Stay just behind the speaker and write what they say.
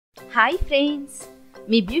Hi friends,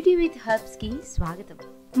 me beauty with హెర్బ్స్కి స్వాగతం.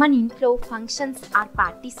 మన ఇంట్లో ఫంక్షన్స్ ఆర్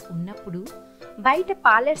పార్టీస్ ఉన్నప్పుడు, బయట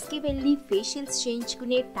పార్లర్స్కి వెళ్ళి ఫేషియల్స్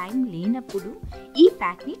చేయించుకునే టైం లేనప్పుడు ఈ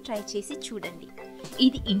ప్యాక్ని ట్రై చేసి చూడండి.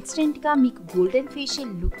 ఇది ఇన్స్టెంట్గా మీకు గోల్డెన్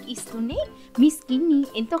ఫేషియల్ లుక్ ఇస్తూనే మీ స్కిన్ని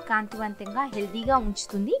ఎంతో కాంతివంతంగా హెల్తీగా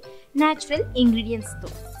ఉంచుతుంది న్యాచురల్ ఇంగ్రీడియంట్స్తో.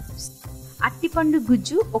 అట్టిపండు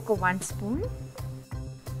గుజ్జు ఒక 1 స్పూన్,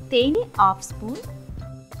 తేనె 1/2 స్పూన్,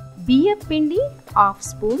 బియ్యం పిండి 1/2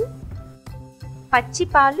 స్పూన్,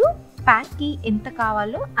 పచ్చిపాలు ప్యాక్కి ఎంత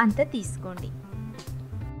కావాలో అంత తీసుకోండి.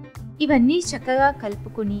 ఇవన్నీ చక్కగా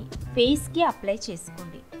కలుపుకొని ఫేస్కి అప్లై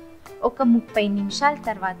చేసుకోండి. ఒక 30 నిమిషాల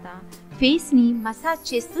తర్వాత ఫేస్ని మసాజ్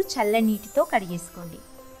చేస్తూ చల్లనీటితో కడిగేసుకోండి.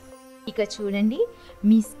 ఇక చూడండి,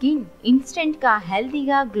 మీ స్కిన్ ఇన్స్టెంట్గా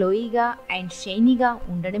హెల్తీగా, గ్లోయిగా అండ్ షైనీగా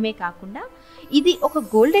ఉండడమే కాకుండా ఇది ఒక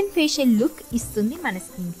గోల్డెన్ ఫేషియల్ లుక్ ఇస్తుంది మన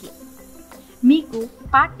స్కిన్కి. మీకు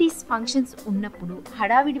పార్టీస్, ఫంక్షన్స్ ఉన్నప్పుడు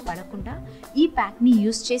హడావిడి పడకుండా ఈ ప్యాక్ని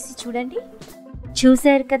యూస్ చేసి చూడండి.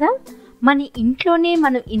 చూసారు కదా, మన ఇంట్లోనే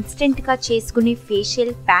మనం ఇన్స్టెంట్గా చేసుకునే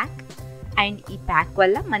ఫేషియల్ ప్యాక్. అండ్ ఈ ప్యాక్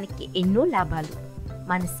వల్ల మనకి ఎన్నో లాభాలు.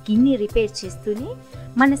 మన స్కిన్ని రిపేర్ చేస్తూనే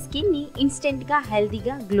మన స్కిన్ని ఇన్స్టెంట్గా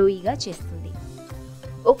హెల్తీగా, గ్లోయిగా చేస్తుంది.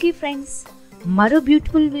 ఓకే ఫ్రెండ్స్, మరో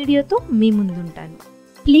బ్యూటిఫుల్ వీడియోతో మీ ముందుంటాను.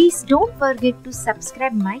 Please don't forget to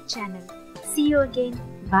subscribe my channel. See you again.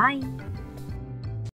 Bye.